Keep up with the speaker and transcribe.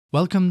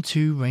Welcome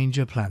to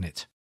Ranger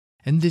Planet.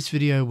 In this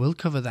video we'll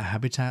cover the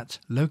habitat,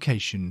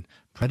 location,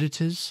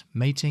 predators,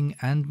 mating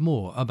and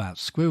more about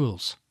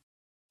squirrels.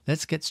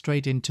 Let's get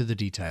straight into the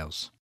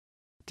details.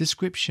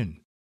 Description: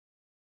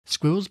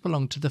 Squirrels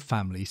belong to the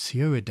family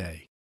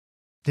Squirrelidae.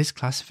 This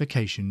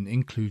classification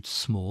includes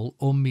small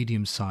or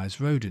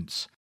medium-sized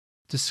rodents.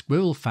 The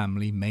squirrel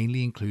family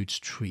mainly includes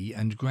tree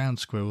and ground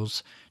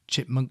squirrels,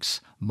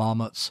 chipmunks,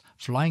 marmots,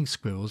 flying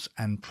squirrels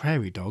and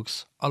prairie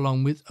dogs,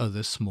 along with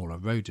other smaller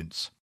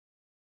rodents.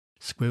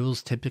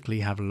 Squirrels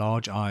typically have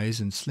large eyes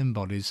and slim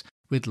bodies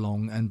with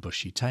long and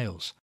bushy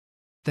tails.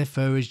 Their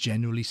fur is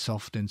generally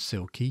soft and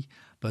silky,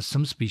 but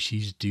some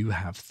species do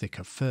have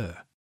thicker fur.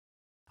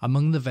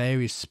 Among the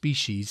various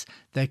species,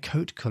 their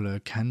coat colour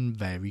can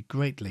vary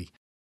greatly,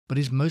 but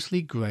is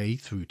mostly grey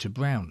through to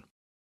brown.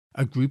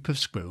 A group of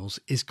squirrels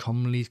is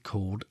commonly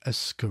called a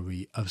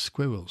scurry of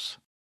squirrels.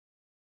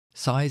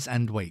 Size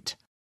and weight.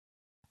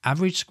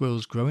 Average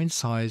squirrels grow in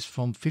size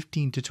from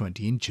 15 to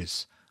 20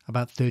 inches,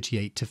 about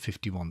 38 to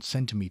 51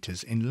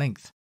 centimeters in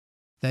length.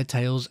 Their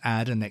tails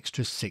add an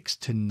extra 6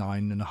 to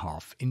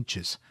 9.5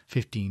 inches,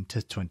 15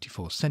 to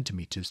 24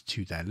 centimeters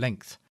to their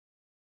length.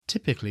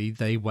 Typically,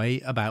 they weigh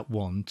about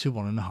 1 to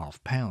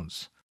 1.5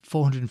 pounds,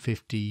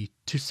 450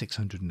 to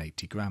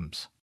 680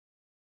 grams.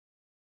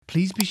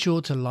 Please be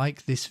sure to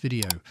like this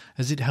video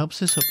as it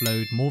helps us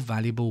upload more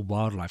valuable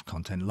wildlife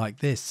content like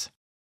this.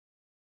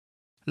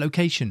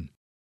 Location: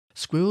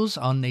 Squirrels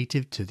are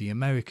native to the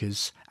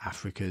Americas,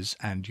 Africas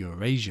and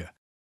Eurasia.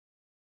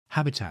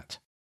 Habitat: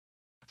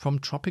 From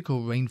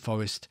tropical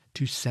rainforest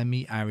to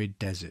semi-arid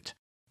desert,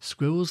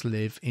 squirrels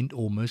live in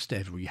almost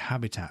every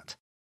habitat.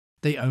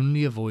 They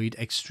only avoid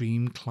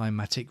extreme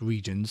climatic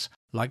regions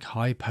like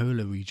high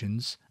polar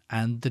regions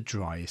and the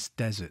driest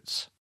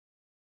deserts.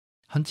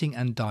 Hunting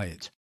and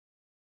diet: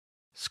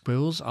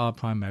 Squirrels are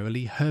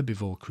primarily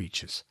herbivore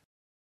creatures.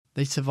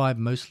 They survive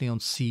mostly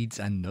on seeds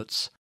and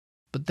nuts,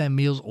 but their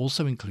meals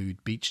also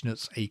include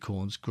beechnuts,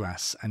 acorns,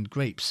 grass and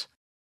grapes.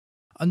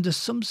 Under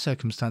some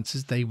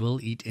circumstances they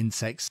will eat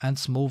insects and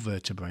small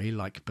vertebrae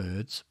like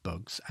birds,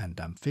 bugs and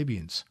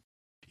amphibians.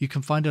 You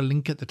can find a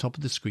link at the top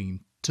of the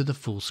screen to the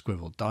full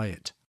squirrel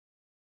diet.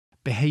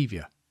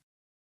 Behaviour: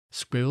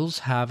 Squirrels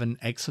have an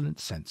excellent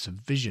sense of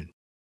vision.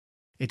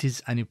 It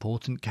is an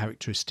important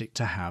characteristic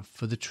to have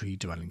for the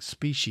tree-dwelling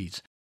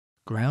species.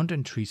 Ground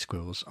and tree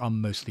squirrels are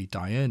mostly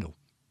diurnal,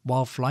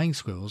 while flying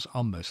squirrels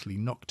are mostly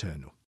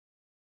nocturnal.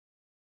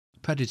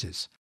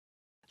 Predators: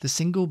 The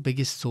single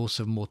biggest source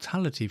of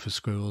mortality for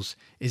squirrels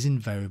is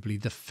invariably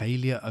the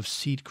failure of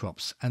seed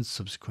crops and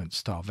subsequent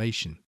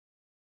starvation.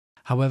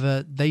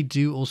 However, they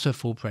do also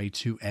fall prey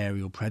to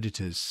aerial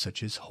predators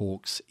such as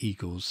hawks,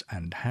 eagles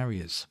and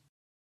harriers.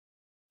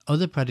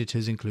 Other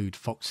predators include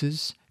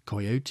foxes,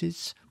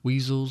 coyotes,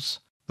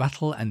 weasels,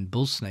 rattle and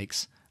bull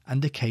snakes,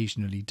 and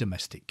occasionally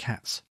domestic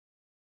cats.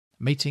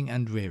 Mating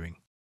and rearing: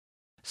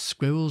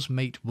 Squirrels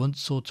mate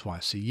once or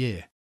twice a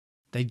year.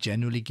 They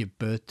generally give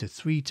birth to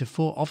 3 to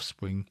 4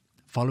 offspring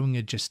following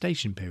a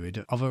gestation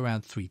period of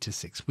around 3 to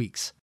 6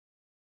 weeks.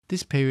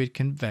 This period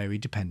can vary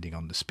depending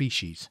on the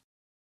species.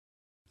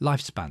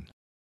 Lifespan: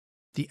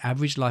 The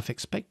average life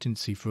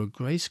expectancy for a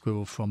grey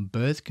squirrel from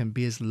birth can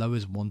be as low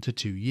as 1 to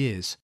 2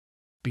 years.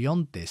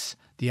 Beyond this,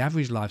 the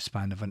average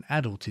lifespan of an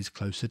adult is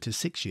closer to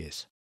 6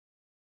 years.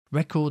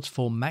 Records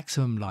for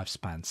maximum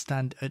lifespan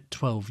stand at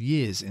 12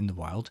 years in the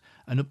wild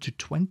and up to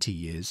 20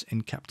 years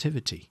in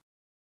captivity.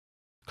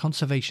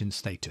 Conservation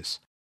status: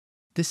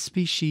 This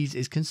species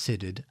is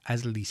considered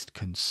as least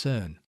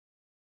concern.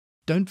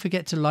 Don't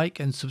forget to like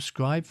and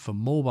subscribe for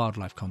more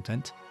wildlife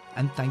content,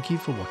 and thank you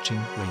for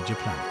watching Ranger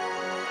Planet.